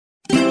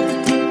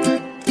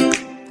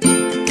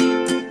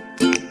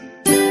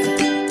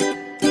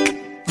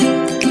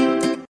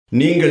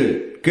நீங்கள்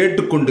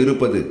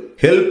கேட்டுக்கொண்டிருப்பது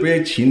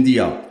HelpAge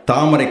India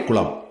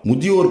Thamaraikulam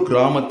முதியோர்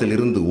கிராமத்தில்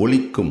இருந்து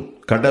ஒலிக்கும்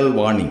கடல்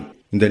வாணி.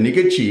 இந்த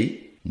நிகழ்ச்சி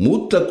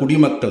மூத்த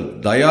குடிமக்கள்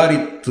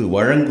தயாரித்து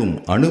வழங்கும்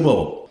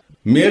அனுபவம்.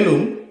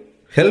 மேலும்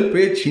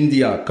ஹெல்பேஜ்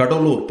இந்தியா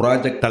கடலூர்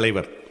ப்ராஜெக்ட்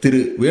தலைவர்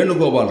திரு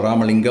வேணுகோபால்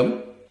ராமலிங்கம்,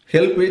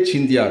 ஹெல்பேஜ்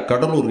இந்தியா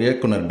கடலூர்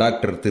இயக்குனர்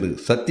டாக்டர் திரு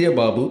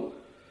சத்யபாபு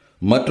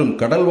மற்றும்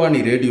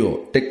கடல்வாணி ரேடியோ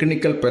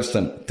டெக்னிக்கல்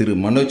பர்சன் திரு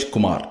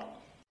மனோஜ்குமார்.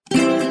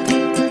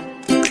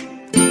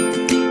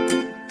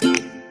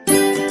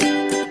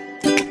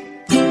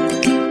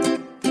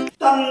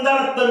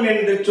 தந்தர்த்தம்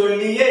என்று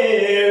சொல்லியே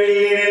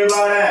வில்லினில்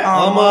பாட,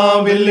 ஆமா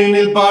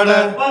வில்லினில் பாட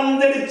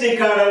வந்துடுச்சு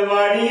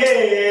கடல்வாணியே,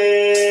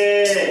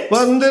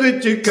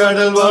 வந்துருச்சு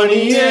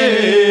கடல்வாணியே.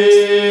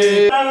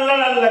 நல்ல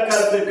நல்ல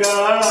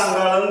கருத்துக்களா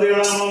நாங்களும்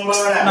தினமும்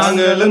பாட,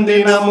 நாங்களும்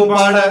தினமும்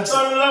பாட,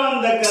 சொல்ல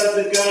வந்த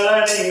கருத்துக்களா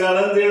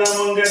நீங்களும்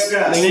தினமும்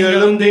கேட்க,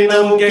 நீங்களும்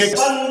தினமும் கேட்க.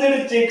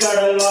 வந்துடுச்சு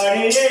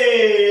கடல்வாணியே,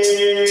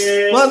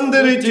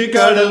 வந்துருச்சு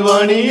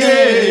கடல்வாணியே.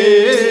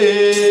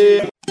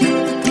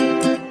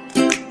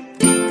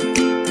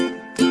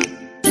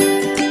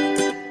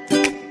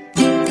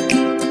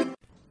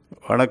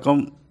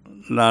 வணக்கம்,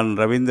 நான்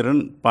ரவீந்திரன்,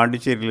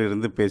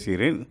 பாண்டிச்சேரியிலிருந்து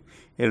பேசுகிறேன்.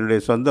 என்னுடைய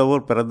சொந்த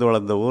ஊர், பிறந்து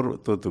வளர்ந்த ஊர்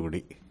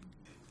தூத்துக்குடி.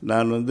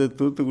 நான்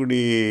தூத்துக்குடி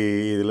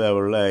இதில்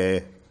உள்ள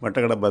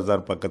மட்டக்கடை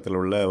பஜார் பக்கத்தில்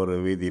உள்ள ஒரு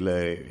வீதியில்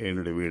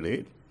என்னுடைய வீடு.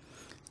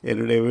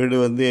 என்னுடைய வீடு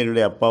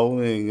என்னுடைய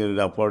அப்பாவும் எங்கள்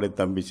அப்பாவுடைய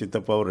தம்பி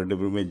சித்தப்பாவும் 2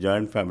 பேருமே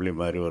ஜாயிண்ட் ஃபேமிலி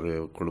மாதிரி ஒரு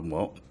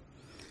குடும்பம்.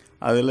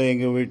 அதில்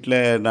எங்கள் வீட்டில்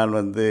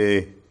நான்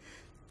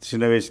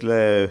சின்ன வயசில்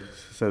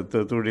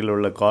தூத்துக்குடியில்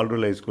உள்ள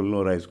கால்டுவல்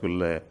ஹைஸ்கூல்னு ஒரு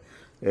ஹைஸ்கூலில்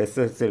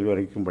எஸ்எஸ்எல்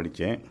வரைக்கும்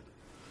படித்தேன்.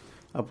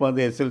 அப்போ அந்த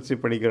எஸ்எல்சி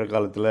படிக்கிற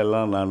காலத்தில்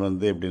எல்லாம் நான்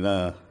எப்படின்னா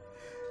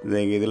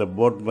எங்கள் இதில்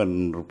போட்மேன்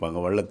இருப்பாங்க,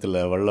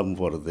 வள்ளம்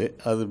போகிறது,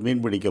 அது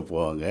மீன் பிடிக்க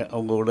போவாங்க.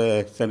 அவங்க கூட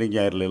சனி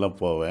ஞாயிறுலாம்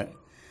போவேன்.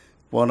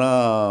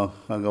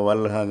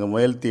 போனால் அங்கே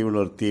முயல்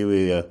தீவுன்னு ஒரு தீவு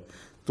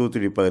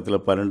தூத்துக்குடி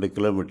பக்கத்தில் 12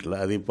 கிலோமீட்டரில்,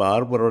 அது இப்போ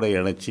ஹார்பரோடு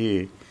இணைச்சி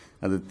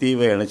அந்த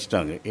தீவை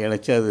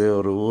இணைச்சி அது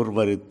ஒரு ஊர்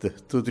மாதிரி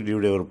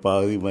தூத்துக்குடியுடைய ஒரு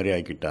பகுதி மாதிரி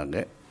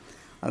ஆக்கிட்டாங்க.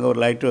 அங்கே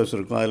ஒரு லைட் ஹவுஸ்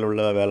இருக்கும், அதில்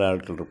உள்ள வேலை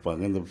ஆட்கள்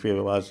இருப்பாங்க. இந்த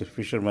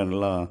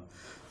ஃபிஷர்மேன்லாம்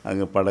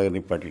அங்கே படகு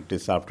நிப்பாட்டிட்டு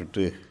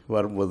சாப்பிட்டுட்டு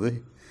வரும்போது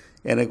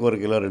எனக்கு 1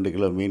 கிலோ 2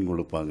 கிலோ மீன்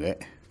கொடுப்பாங்க.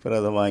 அப்புறம்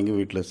அதை வாங்கி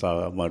வீட்டில்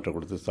மாட்டை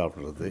கொடுத்து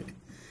சாப்பிட்றது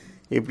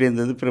இப்படி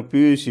இருந்தது. அப்புறம்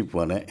பியூசி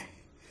போனேன்.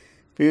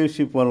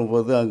 பியூசி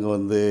போகும்போது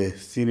அங்கே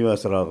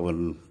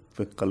சீனிவாசராகவன்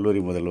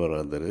கல்லூரி முதல்வர்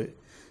வந்தார்.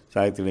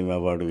 சாகித்ய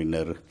அவார்டு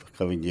வின்னர்,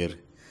 கவிஞர்,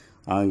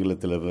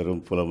 ஆங்கிலத்தில்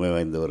பெரும் புலமை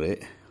வாய்ந்தவர்.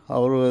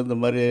 அவர் இந்த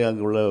மாதிரி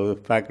அங்கே உள்ள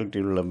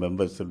ஃபேக்கல்ட்டியில் உள்ள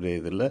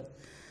மெம்பர்ஸுடைய இதில்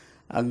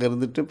அங்கே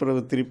இருந்துட்டு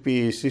பிறகு திருப்பி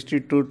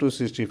 62 to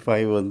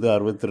 65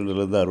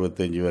 62லேருந்து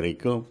 65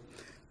 வரைக்கும்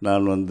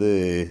நான்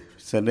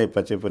சென்னை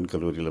பச்சைப்பன்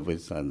கல்லூரியில் போய்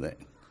சேர்ந்தேன்.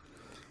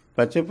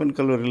 பச்சைப்பன்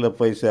கல்லூரியில்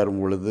போய்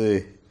சேரும் பொழுது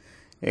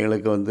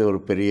எங்களுக்கு ஒரு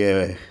பெரிய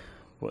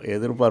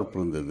எதிர்பார்ப்பு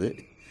இருந்தது.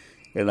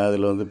 ஏன்னா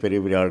அதில் பெரிய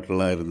பெரிய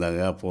ஆட்கள்லாம் இருந்தாங்க.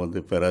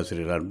 அப்போ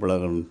பேராசிரியர்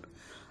அன்பழகன்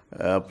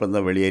அப்புறம்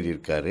தான்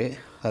வெளியேறியிருக்கார்.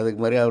 அதுக்கு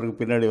மாதிரி அவருக்கு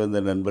பின்னாடி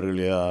வந்த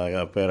நண்பர்கள்,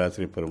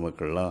 பேராசிரியர்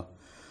பெருமக்கள்லாம்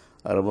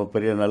ரொம்ப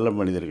பெரிய நல்ல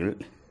மனிதர்கள்.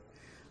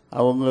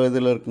 அவங்க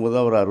இதில் இருக்கும்போது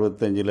அவர்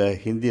 65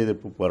 ஹிந்தி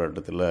எதிர்ப்பு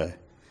போராட்டத்தில்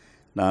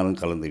நானும்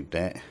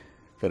கலந்துக்கிட்டேன்.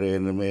 பிறகு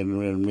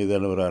என்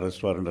மீதான ஒரு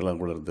அரெஸ்ட் வாரண்டெல்லாம்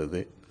கூட இருந்தது.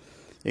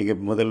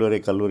 எங்கள் முதல்வரே,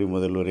 கல்லூரி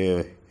முதல்வரே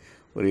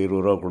ஒரு 20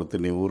 ரூபா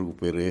கொடுத்து நீ ஊருக்கு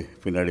போயிரு,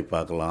 பின்னாடி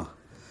பார்க்கலாம்,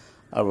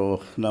 அப்போ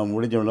நான்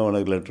முடிஞ்சோடனே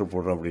உனக்கு லெட்ரு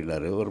போடுறேன்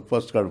அப்படின்னாரு. ஒரு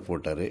போஸ்ட் கார்டு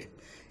போட்டார்,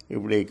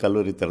 இப்படி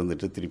கல்லூரி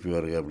திறந்துட்டு திருப்பி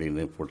வருக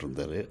அப்படின்னு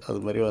போட்டிருந்தார்.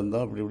 அது மாதிரி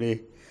வந்தோம். இப்படி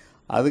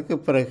அதுக்கு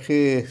பிறகு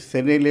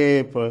சென்னையிலே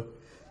இப்போ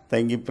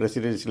தங்கி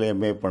பிரசிடென்சியில்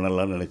எம்ஏ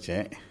பண்ணலான்னு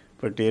நினச்சேன்.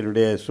 பட்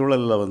என்னுடைய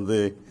சூழலில்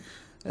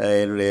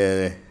என்னுடைய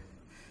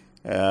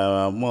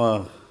அம்மா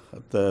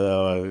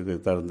இது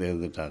திறந்து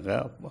இருந்துட்டாங்க.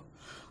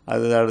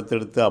 அது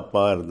அடுத்தடுத்து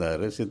அப்பா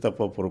இருந்தார்.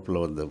 சித்தப்பா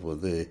பொறுப்பில்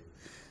வந்தபோது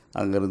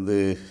அங்கேருந்து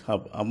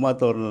அம்மா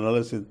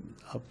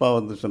அப்பா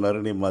சொன்னார்,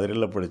 நீ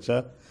மதுரையில் படித்தா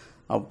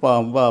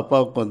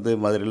அப்பாவுக்கு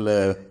மதுரையில்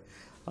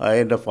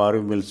அயண்ட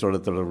ஃபார்ம் மில்ஸோட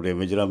தொடர்புடைய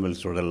மெஜிரா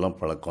மில்ஸோடலாம்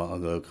பழக்கம்.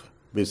 அங்கே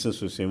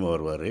பிஸ்னஸ் விஷயமாக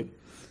வருவார்.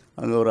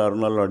 அங்கே ஒரு 6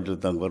 நாள்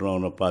வாட்டில் தங்க வரும்,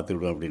 அவனை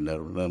பார்த்துக்கிடுவேன்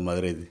அப்படின்னாரு. நான்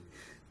மதுரை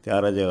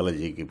தியாகராஜ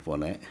காலேஜிக்கு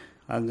போனேன்.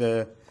 அங்கே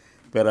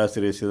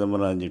பேராசிரியர்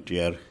சிதம்பரம்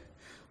செட்டியார்,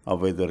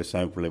 அபயதுரை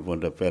சாமிப்பிள்ளை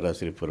போன்ற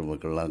பேராசிரியர்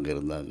பெருமக்கள்லாம் அங்கே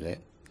இருந்தாங்க.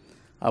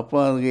 அப்போ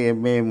அங்கே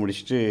எம்ஏ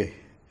முடிச்சுட்டு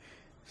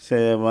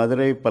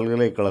மதுரை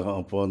பல்கலைக்கழகம்,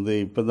 அப்போ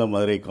இப்போ தான்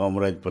மதுரை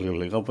காமராஜ்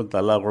பல்கலைக்கழகம், அப்போ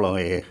தல்லாக்குளம்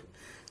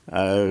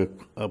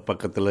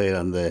பக்கத்தில்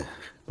அந்த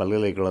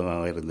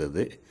பல்கலைக்கழகம்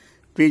இருந்தது.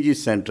 பிஜி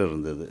சென்டர்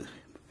இருந்தது.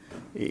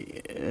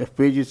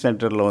 பிஜி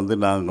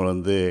சென்டரில் நாங்கள்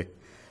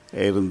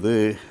இருந்து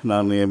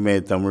நான் எம்ஏ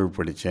தமிழ்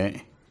படித்தேன்.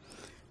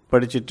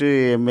 படிச்சுட்டு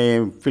எம்ஏ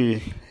எம்ஃபில்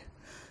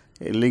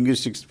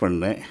லிங்குவிஸ்டிக்ஸ்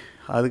பண்ணேன்.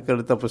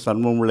 அதுக்கடுத்து அப்போ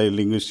சண்முகமுலை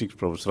லிங்குவிஸ்டிக்ஸ்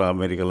ப்ரொஃபஸர்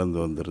அமெரிக்காலேருந்து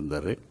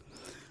வந்திருந்தார்.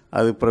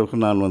 அது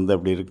பிறகு நான்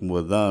அப்படி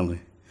இருக்கும்போது தான்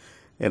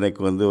எனக்கு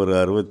ஒரு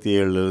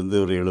 67லேருந்து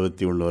ஒரு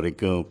 71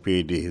 வரைக்கும்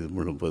பிஹெச்டி இது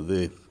பண்ணும்போது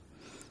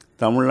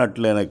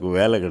தமிழ்நாட்டில் எனக்கு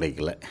வேலை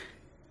கிடைக்கல.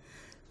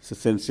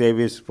 சென்ட்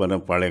சேவியர்ஸ்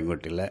போனேன்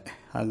பாளையங்கோட்டையில்.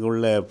 அங்கே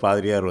உள்ள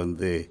பாதிரியார்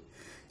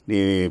நீ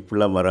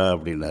பிள்ளைமரா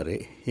அப்படின்னாரு.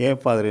 ஏன்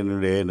ஃபாதர்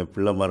என்ன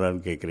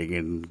பிள்ளைமரான்னு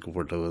கேட்குறீங்கன்னு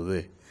போட்டபோது,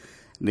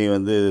 நீ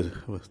வந்து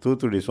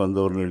தூத்துக்குடி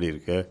சொந்த ஊர்னு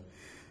எழுதியிருக்க,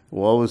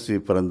 வஉசி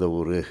பிறந்த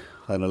ஊர்,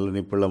 அதனால்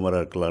நீ பிள்ளைமரா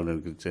இருக்கலாம்னு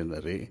எனக்கு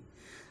சொன்னார்.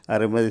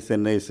 அதே மாதிரி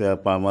சென்னை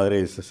மதுரை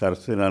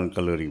சரஸ்வதிநாதன்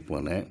கல்லூரிக்கு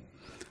போனேன்.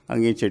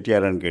 அங்கேயும்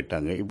செட்டியாரான்னு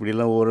கேட்டாங்க.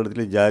 இப்படிலாம் ஒவ்வொரு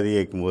இடத்துலையும் ஜாதி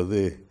கேட்கும்போது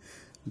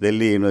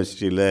டெல்லி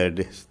யூனிவர்சிட்டியில்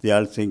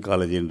தியால் சிங்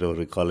காலேஜின்ற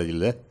ஒரு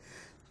காலேஜில்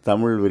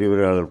தமிழ்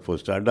விரிவுரையாளர்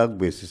போஸ்ட் அடாக்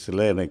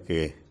பேசிஸில் எனக்கு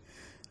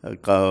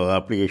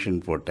அப்ளிகேஷன்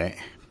போட்டேன்.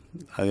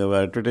 அங்கே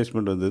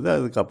அட்வர்டைஸ்மெண்ட் வந்தது,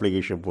 அதுக்கு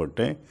அப்ளிகேஷன்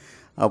போட்டேன்.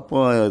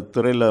 அப்போது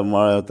துறையில்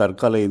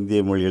தற்கால இந்திய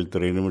மொழிகள்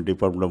துறைன்னு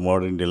டிபார்ட்மெண்ட் ஆஃப்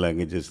மாடர்ன் இந்தியன்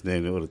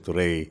லாங்குவேஜஸ்னு ஒரு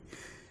துறை,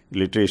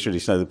 லிட்ரேச்சர்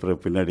ஸ்டடீஸ், அது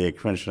பின்னாடி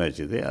எக்ஸ்பென்ஷன்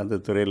ஆச்சுது.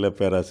 அந்த துறையில்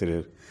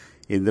பேராசிரியர்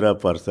இந்திரா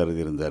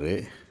பார்சாரதி இருந்தார்,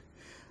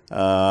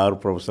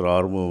 ப்ரொஃபஸர்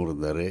ஆர்மும்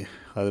இருந்தார்.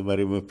 அது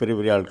மாதிரி பெரிய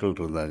பெரிய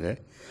ஆட்கள் இருந்தாங்க.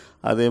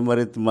 அதே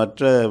மாதிரி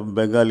மற்ற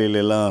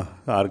பெங்காலிலெல்லாம்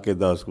ஆர்கே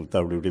தாஸ்குப்தா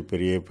அப்படி இப்படி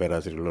பெரிய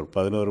பேராசிரியர்கள், ஒரு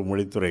 11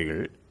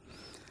 மொழித்துறைகள்.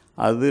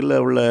 அதில்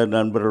உள்ள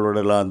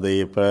நண்பர்களோடலாம் அந்த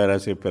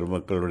பேராசிரியர்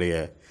பெருமக்களுடைய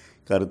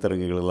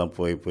கருத்தரங்குகளெல்லாம்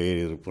போய்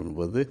இது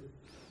பண்ணும்போது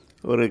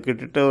ஒரு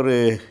கிட்டத்தட்ட ஒரு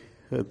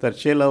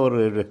தற்செயலாக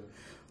ஒரு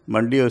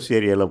மண்டியோஸ்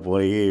ஏரியாவில்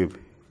போய்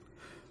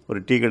ஒரு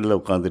டீ கடையில்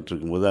உட்காந்துட்டு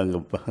இருக்கும்போது அங்கே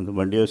அந்த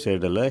மண்டியோஸ்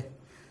சைடில்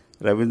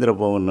ரவீந்திர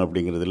பவன்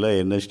அப்படிங்கிறதுல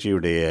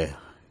என்எஸ்டியுடைய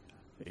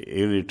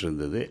யூனிட்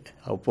இருந்தது.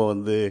 அப்போ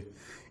வந்து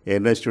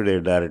என்எஸ்டியுடைய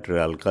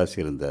டைரக்டர் அல்காசி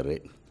இருந்தார்.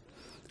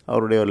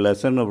 அவருடைய ஒரு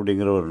லெசன்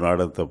அப்படிங்கிற ஒரு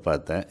நாடகத்தை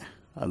பார்த்தேன்.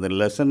 அந்த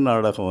லெசன்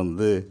நாடகம்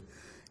வந்து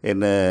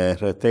என்னை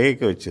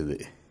திகைக்க வச்சுது.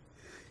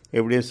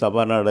 எப்படியும்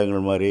சபா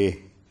நாடகங்கள் மாதிரி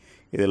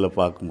இதில்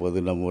பார்க்கும்போது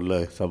நம்ம உள்ள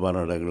சபா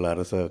நாடகங்கள்,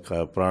 அரச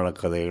புராண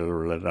கதைகள்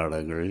உள்ள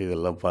நாடகங்கள்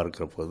இதெல்லாம்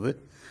பார்க்குற போது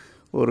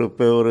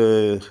ஒரு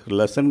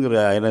லெசன்கிற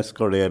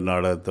ஐனஸ்கோடைய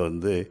நாடகத்தை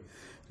வந்து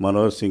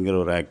மனோகர் சிங்கிற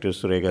ஒரு ஆக்டர்,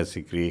 சுரேகா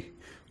சிக்ரி,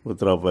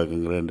 உத்ரா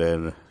பாக்குங்கிற ரெண்டு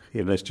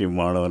என்எஸ்டி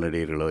மாணவ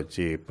நடிகர்களை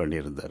வச்சு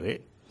பண்ணியிருந்தார்.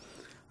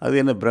 அது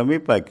என்னை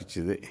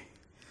பிரமிப்பாக்கிச்சுது.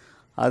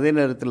 அதே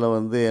நேரத்தில்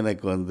வந்து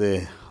எனக்கு வந்து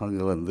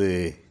அங்கே வந்து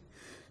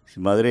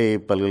மதுரை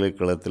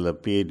பல்கலைக்கழகத்தில்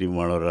பிஹெச்டி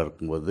மாணவராக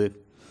இருக்கும்போது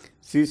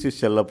சிசி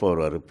செல்லப்பா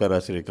வருவார்,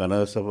 பேராசிரியர்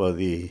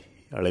கனகசபாதி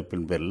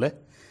அழைப்பின் பேரில்.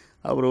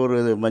 அவர் ஒரு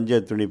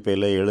மஞ்சள்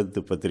துணிப்பையில் எழுத்து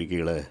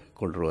பத்திரிகைகளை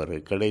கொண்டுருவார்.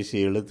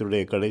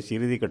 எழுத்துடைய கடைசி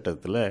இறுதி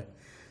கட்டத்தில்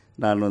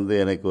நான் வந்து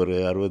எனக்கு ஒரு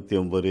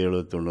 69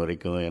 71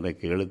 வரைக்கும்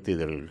எனக்கு எழுத்து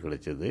இதழ்கள்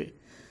கிடைச்சது.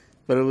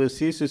 பிறகு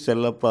சிசு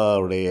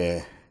செல்லப்பாவுடைய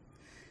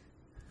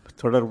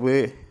தொடர்பு,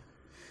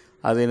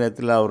 அதே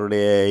நேரத்தில்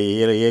அவருடைய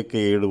இயக்க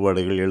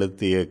ஈடுபாடுகள்,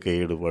 எழுத்து இயக்க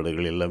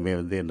ஈடுபாடுகள் எல்லாமே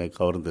வந்து என்னை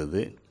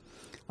கவர்ந்தது.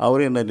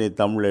 அவரும் என்ன நீ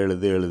தமிழ்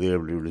எழுது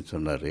அப்படி இப்படி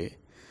சொன்னார்.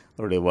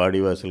 அவருடைய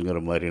வாடிவாசல்ங்கிற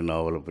மாதிரி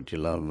நாவலை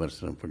பற்றிலாம்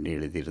விமர்சனம் பண்ணி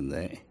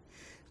எழுதியிருந்தேன்.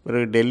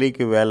 பிறகு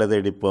டெல்லிக்கு வேலை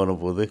தேடி போன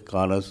போது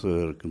கானாசு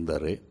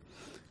இருந்தார்,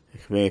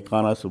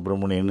 கானா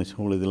சுப்பிரமணியன்,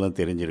 உங்களுக்கு இதெல்லாம்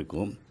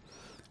தெரிஞ்சிருக்கும்.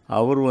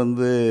 அவர்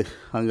வந்து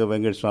அங்கே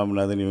வெங்கட்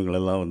சுவாமிநாதன்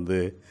இவங்களெல்லாம் வந்து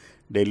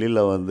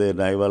டெல்லியில் வந்து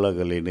நைவாலா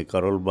கலின்னு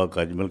கரோல்பாக்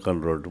அஜ்மல்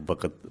கான்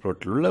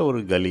ரோட்டில் உள்ள ஒரு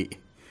கலி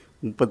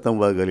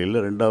 39 கலியில்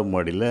 2ஆம்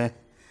மாடியில்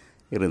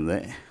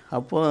இருந்தேன்.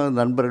 அப்போ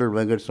நண்பர்கள்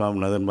வெங்கட்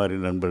சுவாமிநாதன் மாதிரி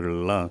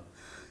நண்பர்கள்லாம்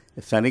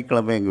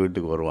சனிக்கிழமை எங்கள்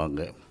வீட்டுக்கு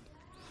வருவாங்க.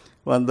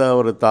 வந்தால்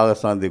ஒரு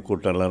தாகசாந்தி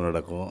கூட்டம்லாம்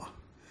நடக்கும்.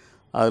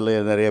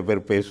 அதில் நிறைய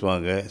பேர்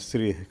பேசுவாங்க.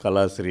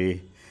 கலாஸ்ரீ,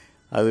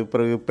 அதுக்கு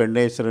பிறகு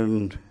பெண்ணேஸ்வரன்,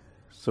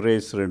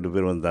 சுரேஷ் 2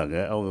 பேர் வந்தாங்க.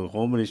 அவங்க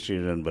ஹோம் மினிஸ்ட்ரி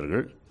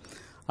நண்பர்கள்.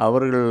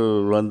 அவர்கள்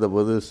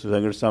வந்தபோது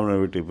வெங்கட்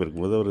சாமிநாதன் வீட்டுக்கு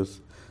போயிருக்கும்போது அவர்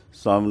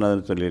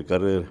சுவாமிநாதன்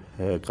சொல்லியிருக்காரு,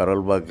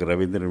 கரோல்பாக்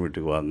ரவீந்திரன்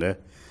வீட்டுக்கு வாங்க,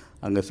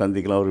 அங்கே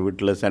சந்திக்கலாம். அவர்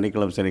வீட்டில்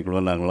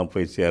சனிக்கிழமை நாங்களாம்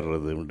போய்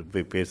சேர்றது உண்டு,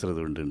 போய்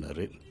பேசுகிறது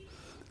உண்டுன்னாரு.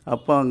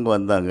 அப்போ அங்கே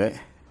வந்தாங்க.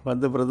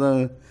 வந்த பிறகு தான்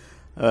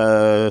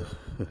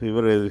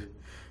இவர்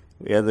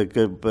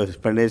அதுக்கு இப்போ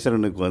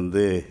பெண்ணேஸ்வரனுக்கு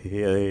வந்து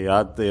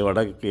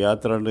வடக்கு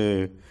யாத்திரான்னு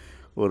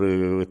ஒரு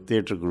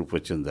தியேட்டர் குரூப்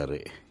வச்சுருந்தார்.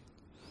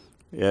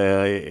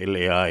 இல்லை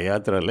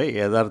யாத்திராவில்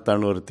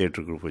யதார்த்தான்னு ஒரு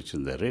தியேட்டர் குரூப்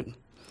வச்சுருந்தார்.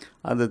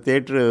 அந்த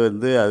தியேட்டரு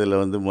வந்து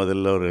அதில் வந்து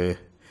முதல்ல ஒரு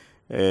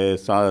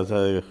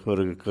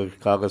ஒரு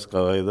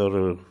ஏதோ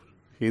ஒரு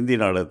ஹிந்தி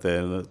நாடகத்தை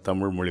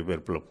தமிழ்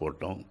மொழிபெயர்ப்பில்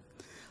போட்டோம்.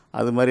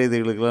 அது மாதிரி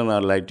இதுகளுக்கெல்லாம்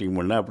நான் லைட்டிங்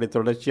பண்ணேன். அப்படி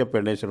தொடர்ச்சியாக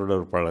பெண்ணேஸ்வரோட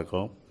ஒரு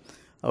பழக்கம்.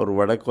 அவர்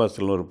வடக்கு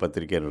வாசல்னு ஒரு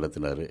பத்திரிக்கை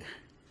நடத்தினார்.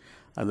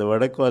 அந்த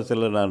வடக்கு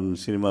வாசலில் நான்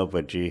சினிமா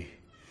பற்றி,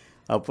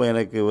 அப்போ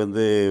எனக்கு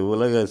வந்து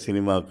உலக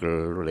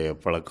சினிமாக்களுடைய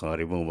பழக்கம்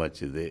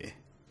அறிமுகமாச்சுது.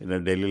 ஏன்னா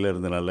டெல்லியில்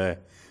இருந்தனால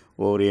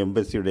ஒவ்வொரு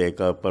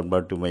எம்பசியுடைய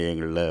பண்பாட்டு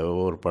மையங்களில்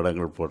ஒவ்வொரு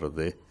படங்கள்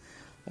போடுறது.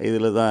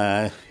 இதில் தான்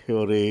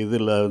ஒரு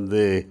இதில்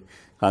வந்து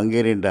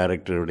ஹங்கேரியன்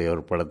டைரக்டருடைய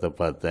ஒரு படத்தை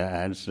பார்த்தேன்,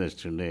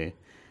 ஆன்ஸ்னஸ்ட்னு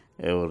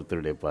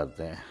ஒருத்தருடைய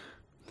பார்த்தேன்.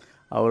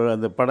 அவர்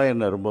அந்த படம்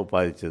என்னை ரொம்ப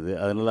பாதித்தது.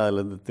 அதனால்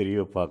அதுலேருந்து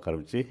தெரிய பார்க்க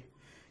ஆரம்பித்து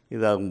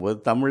இதாகும்போது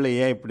தமிழில்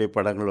ஏன் இப்படி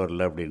படங்கள்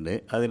வரல அப்படின்னு,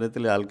 அதே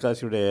நேரத்தில்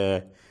அல்காசியுடைய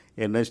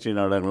என்எஸ்டி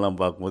நாடகங்கள்லாம்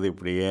பார்க்கும்போது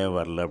இப்படி ஏன்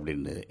வரல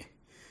அப்படின்னு,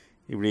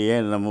 இப்படி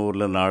ஏன் நம்ம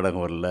ஊரில்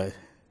நாடகம் வரல,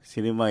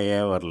 சினிமா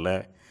ஏன் வரல,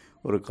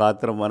 ஒரு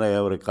காத்திரமான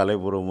ஒரு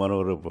கலைபூர்வமான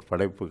ஒரு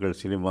படைப்புகள்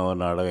சினிமா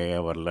நாடகம்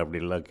ஏன் வரல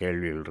அப்படின்லாம்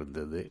கேள்விகள்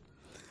இருந்தது.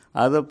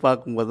 அதை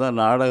பார்க்கும்போது தான்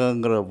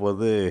நாடகங்கிற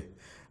போது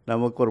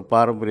நமக்கு ஒரு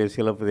பாரம்பரிய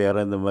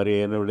சிலப்பதிகாரம் இந்த மாதிரி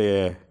என்னுடைய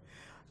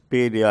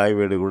பிஹெச்டி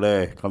ஆய்வேடு கூட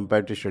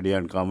comparative study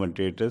and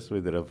commentators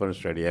with reference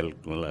ஸ்டடியாக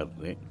நல்லா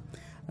இருந்தது.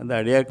 அந்த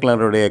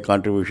அடியாட்களாருடைய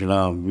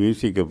கான்ட்ரிபியூஷனாக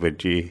மியூசிக்கை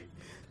பற்றி,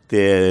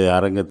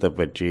 அரங்கத்தை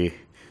பற்றி,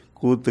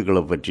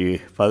 கூத்துக்களை பற்றி,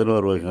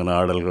 11 வகையான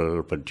ஆடல்கள்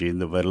பற்றி,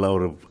 இந்த மாதிரிலாம்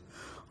ஒரு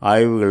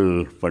ஆய்வுகள்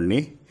பண்ணி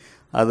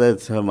அதை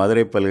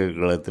மதுரை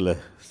பல்கலைக்கழகத்தில்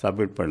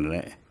சப்மிட்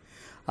பண்ணேன்.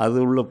 அது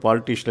உள்ள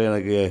பாலிட்டிஷில்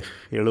எனக்கு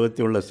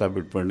 71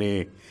 சப்மிட் பண்ணி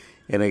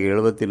எனக்கு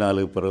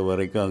 74 பிறகு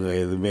வரைக்கும் அங்கே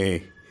எதுவுமே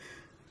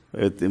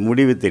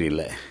முடிவு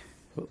தெரியல.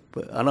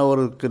 ஆனால்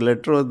ஒரு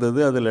லெட்ரு வந்தது.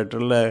 அந்த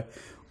லெட்டரில்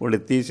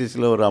உங்களுடைய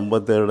தீசிஸில் ஒரு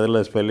 57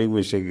 இடத்துல ஸ்பெல்லிங்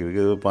மிஸ்டேக்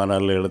இருக்குது,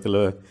 14 இடத்துல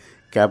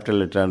கேபிட்டல்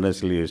லெட்டரான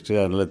சொல்லி வச்சுட்டு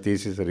அதனால்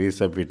தீசிஸை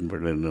ரீசப்மிட்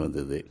பண்ணுன்னு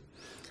வந்தது.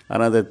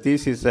 ஆனால் அந்த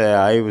தீசிஸை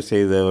ஆய்வு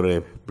செய்த ஒரு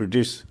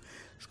பிரிட்டிஷ்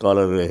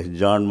ஸ்காலர்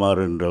ஜான்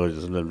மார் என்ற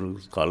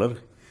ஸ்காலர்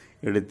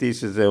என்னுடைய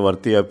தீசிஸை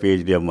வர்த்தியா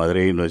பிஹெச்டி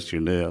மதுரை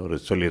யூனிவர்சிட்டின்னு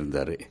அவர்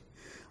சொல்லியிருந்தார்.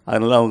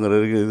 அதனால் அவங்க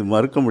இது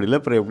மறுக்க முடியல.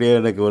 அப்புறம் எப்படியோ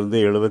எனக்கு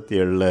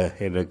 77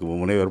 எனக்கு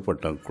முனைவர்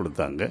பட்டம்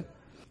கொடுத்தாங்க.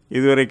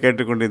 இதுவரை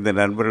கேட்டுக்கொண்டு இந்த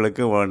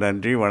நண்பர்களுக்கு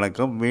நன்றி,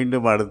 வணக்கம்.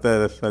 மீண்டும் அடுத்த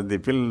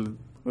சந்திப்பில்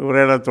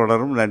உரையாடல்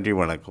தொடரும். நன்றி,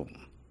 வணக்கம்.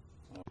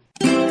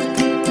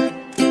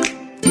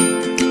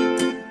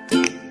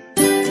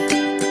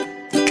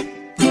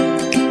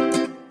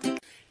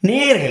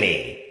 நேயர்களே,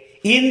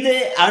 இந்த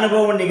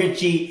அனுபவ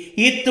நிகழ்ச்சி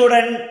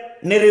இத்துடன்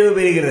நிறைவு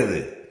பெறுகிறது.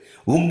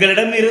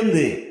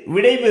 உங்களிடமிருந்து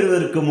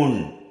விடைபெறுவதற்கு முன்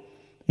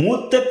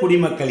மூத்த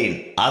குடிமக்களின்,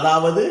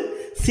 அதாவது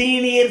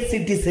சீனியர்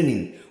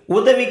சிட்டிசனின்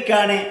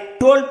உதவிக்கான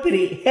டோல்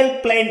ஃப்ரீ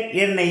ஹெல்ப்லைன்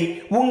எண்ணை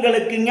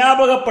உங்களுக்கு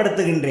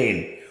ஞாபகப்படுத்துகின்றேன்.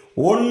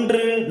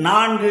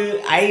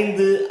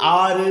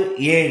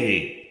 145667.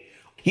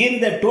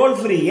 இந்த டோல்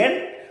ஃப்ரீ எண்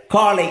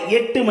காலை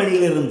 8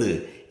 மணியிலிருந்து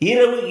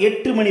இரவு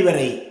 8 மணி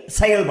வரை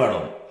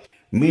செயல்படும்.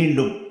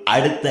 மீண்டும்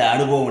அடுத்த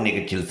அனுபவ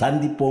நிகழ்ச்சியில்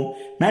சந்திப்போம்.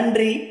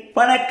 நன்றி,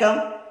 வணக்கம்.